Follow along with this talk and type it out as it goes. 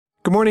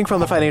Good morning from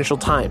the Financial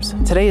Times.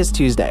 Today is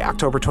Tuesday,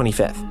 October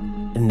 25th,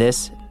 and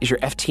this is your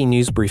FT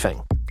News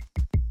Briefing.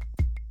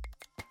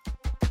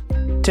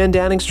 10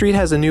 Downing Street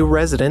has a new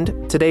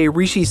resident. Today,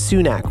 Rishi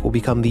Sunak will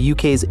become the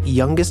UK's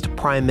youngest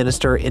prime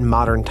minister in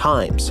modern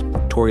times.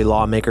 Tory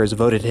lawmakers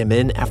voted him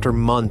in after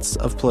months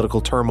of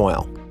political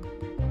turmoil.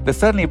 There's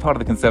certainly a part of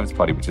the Conservative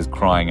Party which is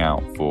crying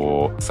out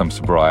for some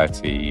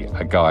sobriety,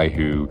 a guy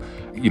who,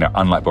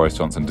 unlike Boris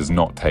Johnson, does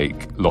not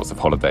take lots of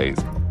holidays.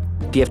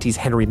 The FT's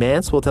Henry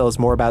Mance will tell us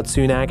more about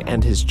Sunak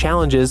and his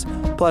challenges.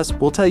 Plus,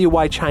 we'll tell you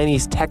why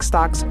Chinese tech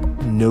stocks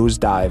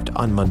nosedived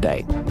on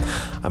Monday.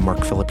 I'm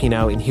Mark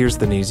Filipino, and here's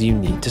the news you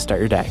need to start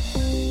your day.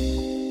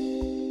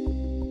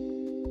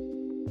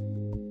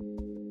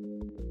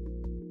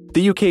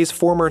 The UK's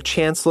former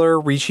Chancellor,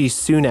 Rishi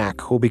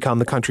Sunak, will become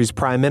the country's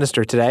prime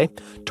minister today.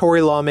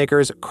 Tory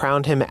lawmakers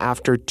crowned him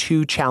after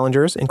two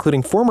challengers,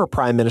 including former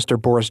Prime Minister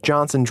Boris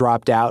Johnson,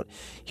 dropped out.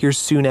 Here's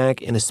Sunak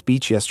in a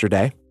speech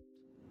yesterday.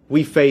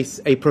 We face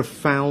a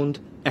profound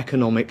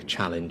economic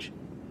challenge.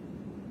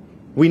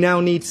 We now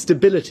need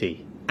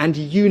stability and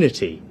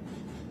unity,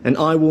 and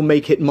I will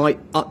make it my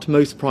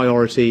utmost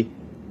priority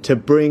to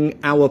bring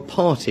our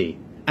party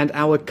and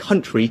our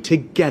country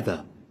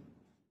together.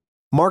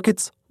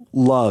 Markets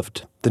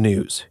loved the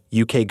news.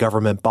 UK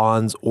government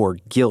bonds, or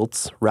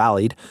gilts,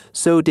 rallied.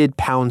 So did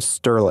pound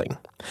sterling.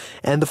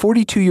 And the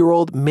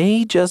 42-year-old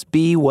may just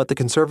be what the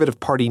Conservative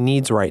Party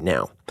needs right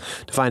now.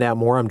 To find out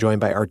more, I'm joined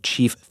by our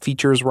chief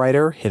features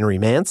writer, Henry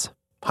Mance.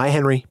 Hi,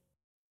 Henry.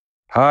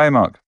 Hi,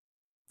 Mark.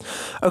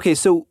 Okay,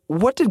 so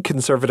what did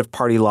Conservative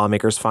Party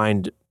lawmakers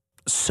find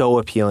so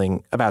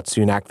appealing about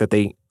Sunak that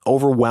they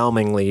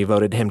overwhelmingly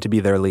voted him to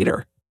be their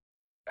leader?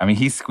 I mean,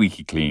 he's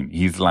squeaky clean.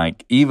 He's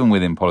like, even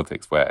within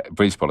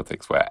British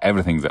politics, where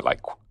everything's at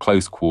like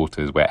close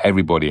quarters, where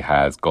everybody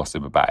has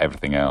gossip about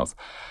everything else,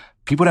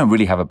 people don't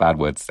really have a bad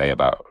word to say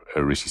about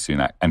Rishi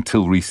Sunak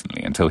until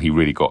recently, until he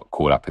really got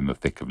caught up in the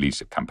thick of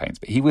leadership campaigns.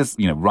 But he was,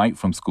 right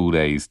from school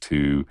days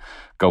to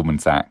Goldman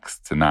Sachs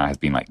to now has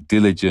been like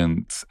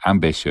diligent,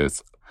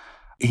 ambitious.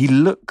 He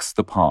looks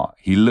the part.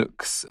 He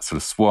looks sort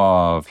of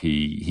suave.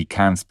 He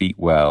can speak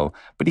well,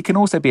 but he can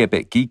also be a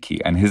bit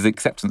geeky. And his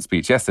acceptance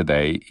speech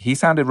yesterday, he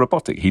sounded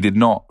robotic. He did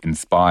not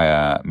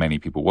inspire many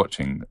people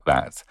watching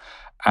that.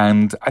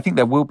 And I think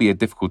there will be a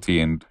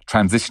difficulty in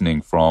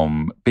transitioning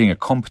from being a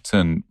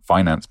competent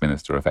finance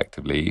minister,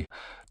 effectively,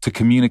 to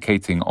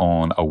communicating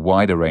on a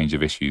wider range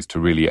of issues, to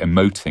really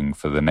emoting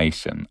for the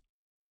nation.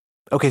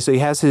 Okay, so he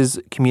has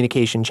his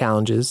communication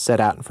challenges set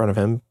out in front of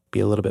him, be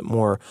a little bit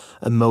more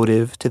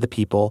emotive to the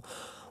people.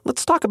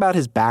 Let's talk about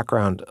his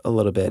background a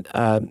little bit.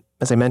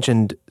 As I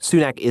mentioned,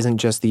 Sunak isn't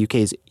just the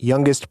UK's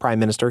youngest prime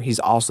minister. He's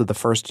also the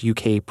first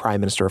UK prime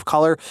minister of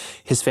color.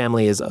 His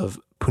family is of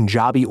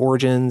Punjabi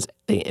origins.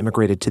 They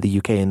immigrated to the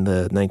UK in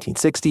the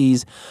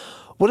 1960s.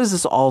 What does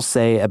this all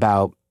say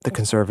about the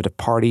Conservative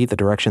Party, the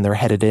direction they're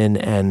headed in,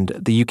 and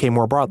the UK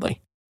more broadly?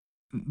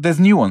 There's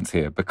nuance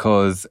here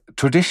because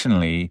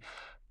traditionally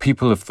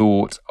people have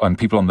thought, and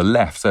people on the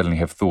left certainly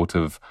have thought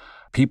of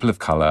people of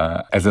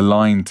colour as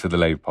aligned to the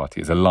Labour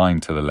Party, as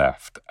aligned to the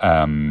left.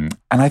 And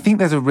I think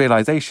there's a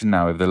realisation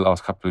now over the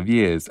last couple of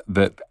years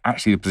that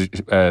actually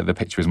the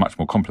picture is much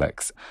more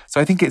complex. So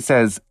I think it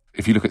says,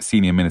 if you look at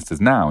senior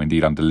ministers now,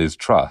 indeed under Liz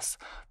Truss,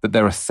 that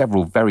there are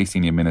several very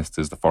senior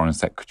ministers, the Foreign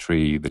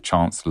Secretary, the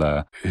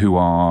Chancellor, who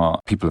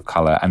are people of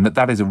colour, and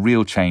that is a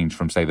real change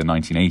from, say, the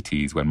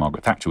 1980s when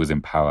Margaret Thatcher was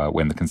in power,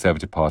 when the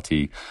Conservative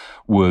Party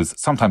was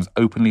sometimes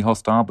openly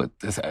hostile, but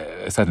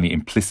certainly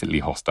implicitly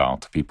hostile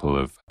to people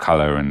of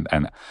colour.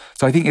 And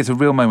so I think it's a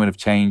real moment of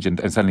change, and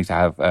certainly to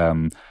have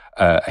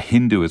a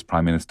Hindu as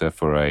Prime Minister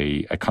for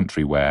a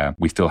country where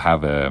we still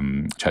have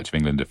Church of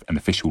England, an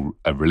official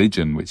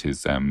religion, which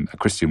is a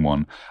Christian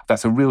one.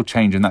 That's a real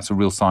change, and that's a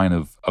real sign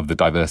of the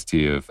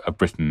diversity of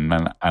Britain.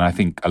 And I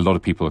think a lot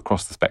of people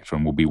across the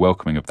spectrum will be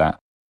welcoming of that.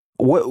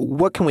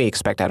 What can we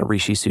expect out of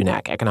Rishi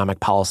Sunak, economic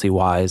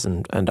policy-wise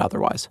and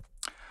otherwise?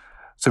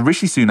 So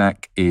Rishi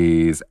Sunak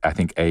is, I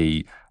think,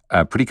 a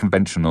pretty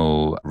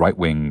conventional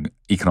right-wing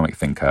economic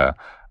thinker.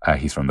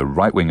 He's from the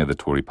right wing of the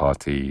Tory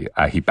party.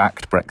 He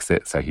backed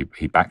Brexit, so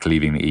he backed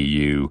leaving the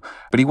EU.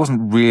 But he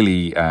wasn't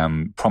really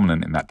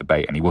prominent in that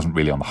debate, and he wasn't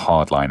really on the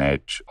hardline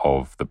edge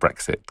of the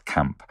Brexit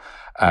camp.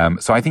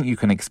 So I think you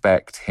can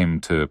expect him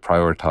to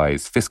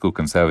prioritise fiscal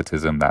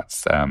conservatism.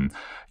 That's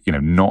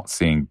not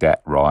seeing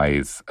debt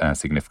rise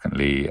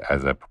significantly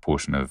as a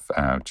proportion of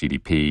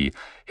GDP.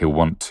 He'll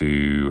want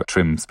to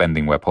trim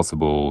spending where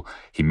possible.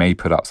 He may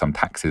put up some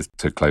taxes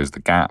to close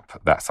the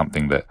gap. That's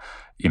something that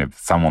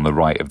some on the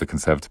right of the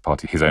Conservative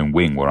Party, his own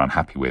wing, were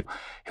unhappy with.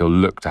 He'll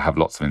look to have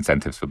lots of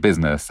incentives for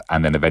business.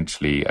 And then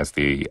eventually, as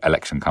the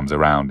election comes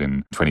around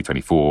in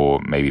 2024,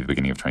 maybe the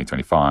beginning of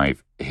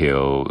 2025,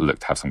 he'll look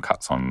to have some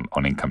cuts on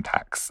income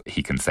tax.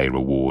 He can say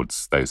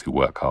rewards those who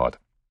work hard.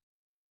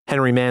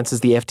 Henry Mance is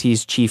the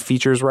FT's chief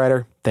features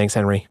writer. Thanks,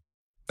 Henry.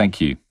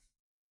 Thank you.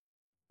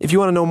 If you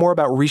want to know more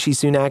about Rishi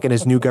Sunak and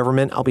his new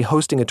government, I'll be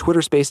hosting a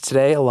Twitter space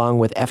today along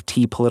with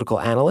FT political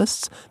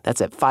analysts.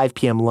 That's at 5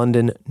 p.m.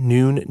 London,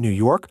 noon New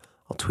York.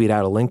 I'll tweet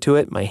out a link to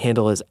it. My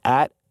handle is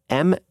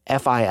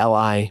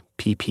MFILIPPINO.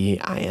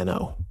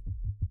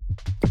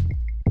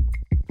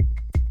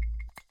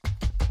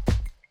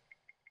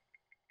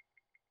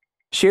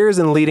 Shares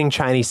in leading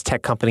Chinese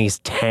tech companies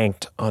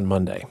tanked on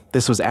Monday.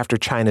 This was after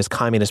China's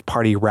Communist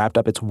Party wrapped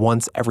up its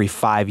once every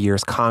 5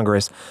 years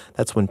Congress.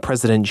 That's when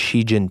President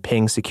Xi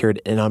Jinping secured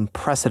an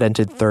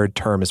unprecedented third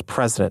term as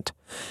president.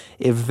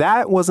 If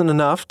that wasn't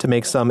enough to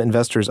make some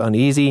investors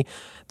uneasy,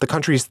 the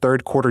country's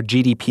third quarter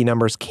GDP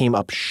numbers came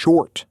up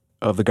short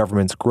of the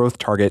government's growth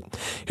target.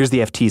 Here's the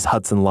FT's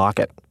Hudson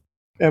Lockett.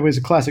 It was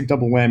a classic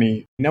double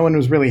whammy. No one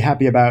was really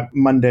happy about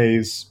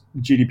Monday's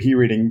GDP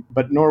reading,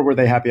 but nor were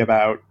they happy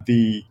about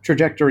the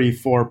trajectory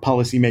for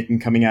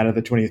policymaking coming out of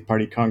the 20th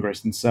Party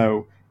Congress. And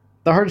so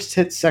the hardest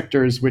hit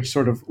sectors which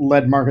sort of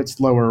led markets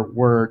lower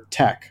were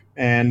tech.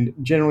 And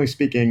generally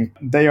speaking,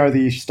 they are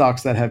the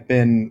stocks that have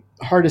been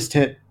hardest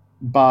hit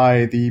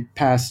by the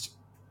past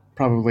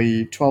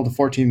probably 12 to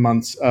 14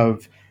 months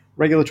of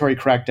regulatory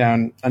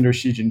crackdown under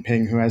Xi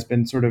Jinping, who has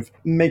been sort of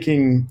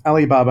making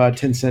Alibaba,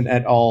 Tencent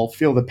et al.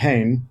 Feel the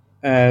pain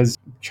as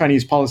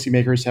Chinese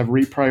policymakers have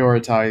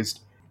reprioritized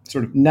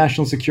sort of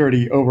national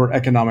security over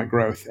economic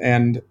growth.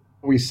 And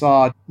we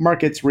saw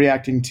markets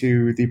reacting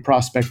to the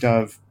prospect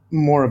of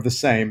more of the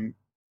same.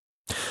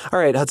 All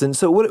right, Hudson.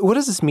 So what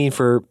does this mean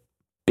for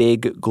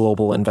big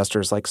global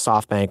investors like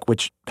SoftBank,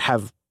 which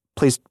have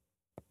placed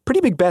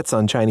pretty big bets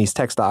on Chinese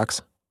tech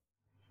stocks?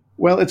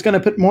 Well, it's going to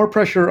put more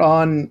pressure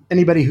on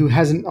anybody who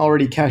hasn't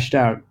already cashed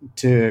out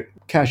to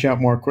cash out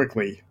more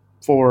quickly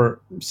for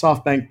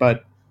SoftBank,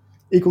 but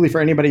equally for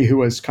anybody who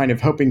was kind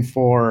of hoping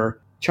for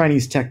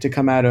Chinese tech to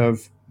come out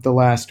of the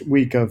last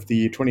week of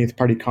the 20th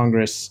Party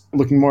Congress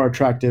looking more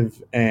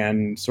attractive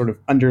and sort of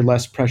under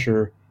less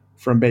pressure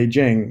from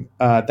Beijing.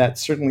 That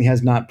certainly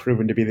has not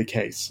proven to be the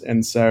case.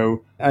 And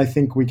so I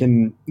think we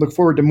can look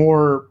forward to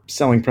more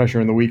selling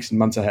pressure in the weeks and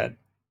months ahead.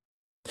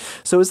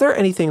 So is there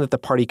anything that the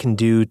party can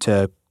do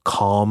to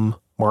calm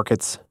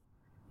markets?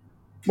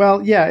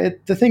 Well, yeah,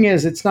 the thing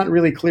is, it's not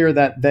really clear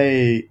that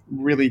they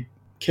really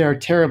care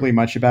terribly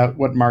much about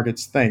what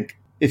markets think.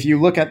 If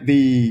you look at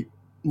the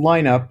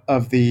lineup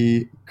of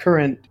the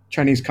current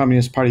Chinese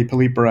Communist Party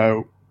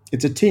Politburo,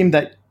 it's a team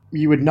that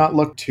you would not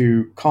look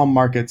to calm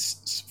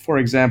markets, for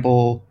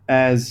example,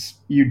 as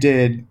you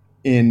did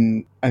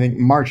in, I think,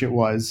 March it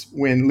was,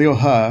 when Liu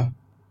He,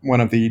 one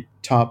of the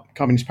top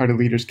Communist Party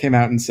leaders, came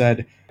out and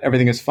said,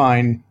 everything is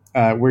fine,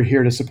 we're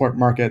here to support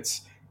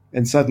markets.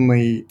 And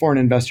suddenly, foreign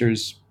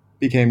investors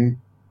became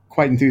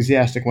quite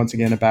enthusiastic once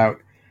again about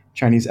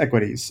Chinese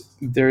equities.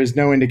 There is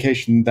no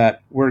indication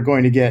that we're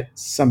going to get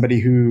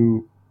somebody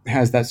who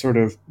has that sort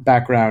of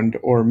background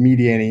or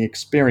mediating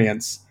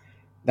experience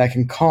that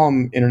can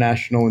calm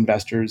international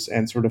investors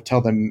and sort of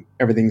tell them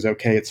everything's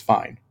okay, it's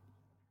fine.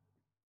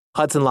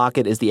 Hudson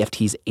Lockett is the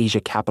FT's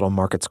Asia Capital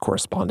Markets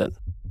correspondent.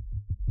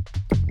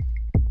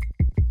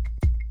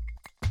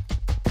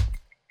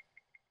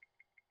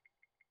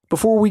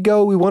 Before we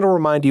go, we want to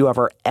remind you of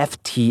our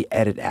FT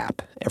Edit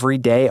app. Every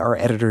day, our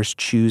editors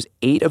choose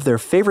 8 of their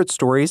favorite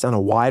stories on a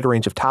wide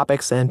range of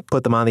topics and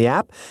put them on the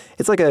app.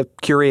 It's like a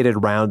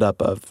curated roundup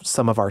of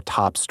some of our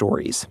top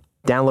stories.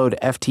 Download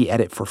FT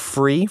Edit for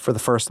free for the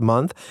first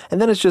month,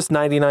 and then it's just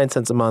 99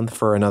 cents a month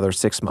for another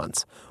 6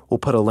 months. We'll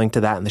put a link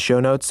to that in the show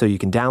notes so you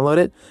can download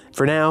it.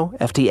 For now,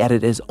 FT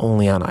Edit is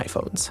only on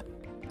iPhones.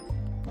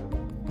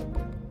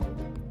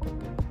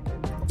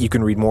 You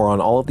can read more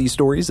on all of these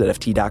stories at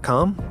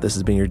FT.com. This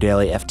has been your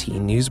daily FT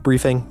News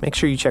Briefing. Make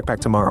sure you check back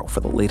tomorrow for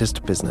the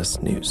latest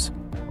business news.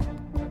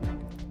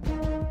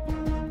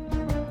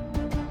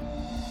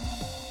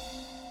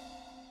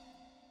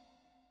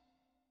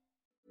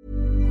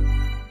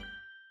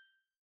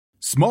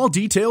 Small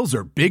details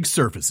are big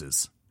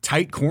surfaces.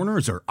 Tight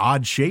corners are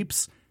odd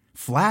shapes.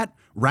 Flat,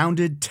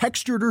 rounded,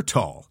 textured, or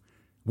tall.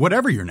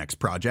 Whatever your next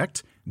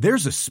project,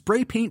 there's a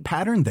spray paint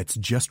pattern that's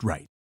just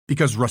right.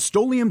 Because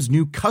Rust-Oleum's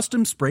new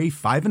Custom Spray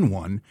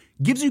 5-in-1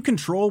 gives you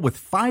control with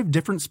 5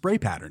 different spray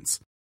patterns.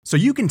 So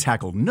you can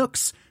tackle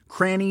nooks,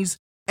 crannies,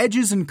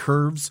 edges, and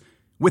curves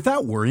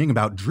without worrying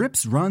about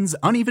drips, runs,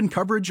 uneven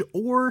coverage,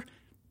 or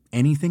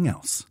anything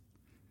else.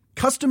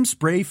 Custom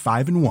Spray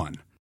 5-in-1.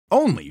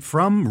 Only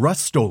from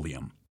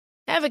Rust-Oleum.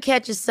 Ever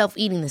catch yourself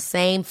eating the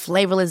same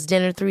flavorless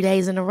dinner 3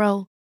 days in a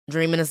row?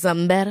 Dreaming of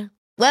something better?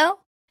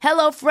 Well,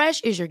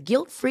 HelloFresh is your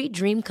guilt-free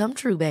dream come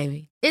true,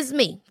 baby. It's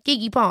me,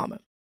 Keke Palmer.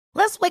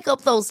 Let's wake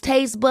up those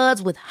taste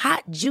buds with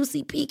hot,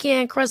 juicy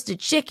pecan-crusted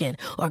chicken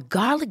or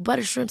garlic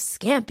butter shrimp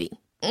scampi.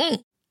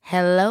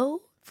 Hello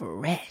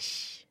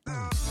Fresh.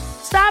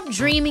 Stop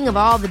dreaming of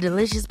all the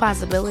delicious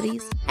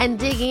possibilities and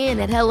dig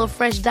in at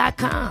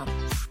HelloFresh.com.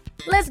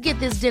 Let's get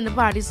this dinner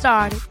party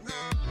started.